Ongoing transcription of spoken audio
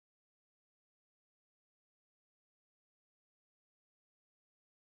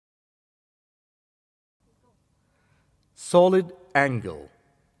Solid angle.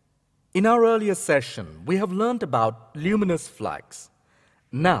 In our earlier session, we have learnt about luminous flux.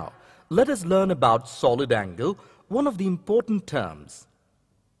 Now, let us learn about solid angle, one of the important terms.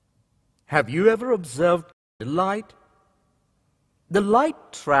 Have you ever observed the light? The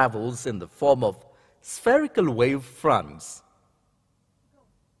light travels in the form of spherical wave fronts.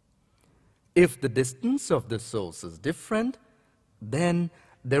 If the distance of the source is different, then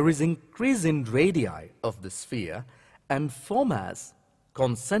there is increase in radii of the sphere and form as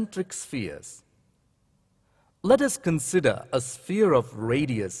concentric spheres. Let us consider a sphere of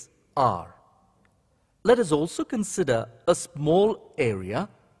radius r. Let us also consider a small area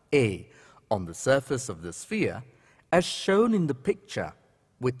A on the surface of the sphere as shown in the picture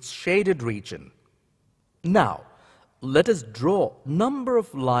with shaded region. Now, let us draw number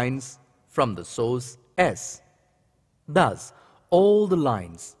of lines from the source S. Thus, all the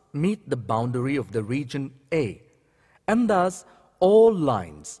lines meet the boundary of the region A, and thus all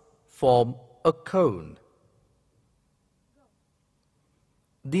lines form a cone.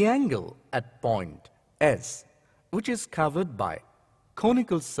 The angle at point S, which is covered by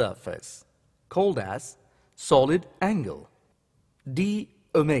conical surface, called as solid angle, d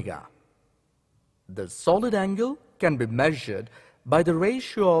omega. The solid angle can be measured by the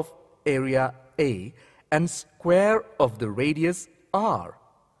ratio of area A and square of the radius r.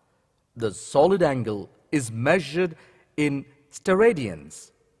 The solid angle is measured in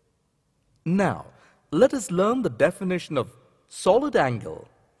steradians. Now, let us learn the definition of solid angle.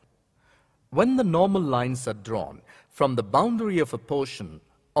 When the normal lines are drawn from the boundary of a portion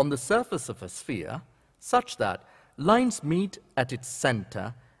on the surface of a sphere, such that lines meet at its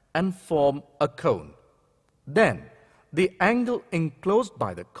center and form a cone, then the angle enclosed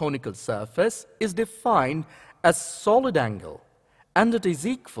by the conical surface is defined as solid angle, and it is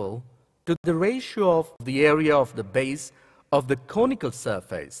equal to the ratio of the area of the base of the conical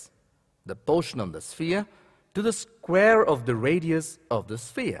surface, the portion on the sphere, to the square of the radius of the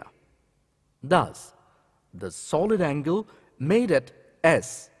sphere. Thus, the solid angle made at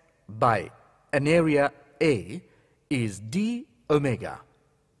S by an area A is d omega.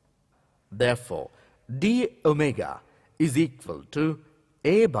 Therefore, d omega is equal to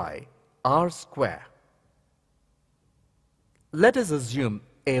A by r square. Let us assume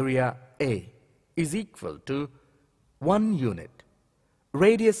area A is equal to 1 unit.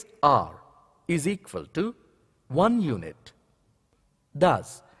 Radius r is equal to 1 unit.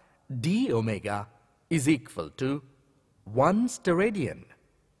 Thus, d omega is equal to 1 steradian.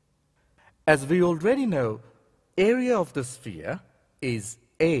 As we already know, area of the sphere is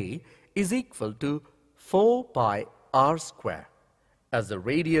A is equal to 4 pi r square, as the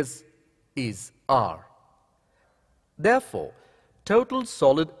radius is r. Therefore, total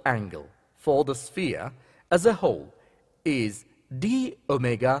solid angle for the sphere as a whole is d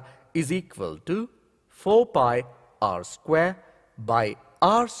omega is equal to 4 pi r square by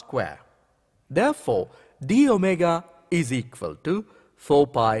r square. Therefore, d omega is equal to 4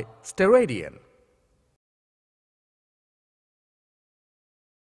 pi steradian.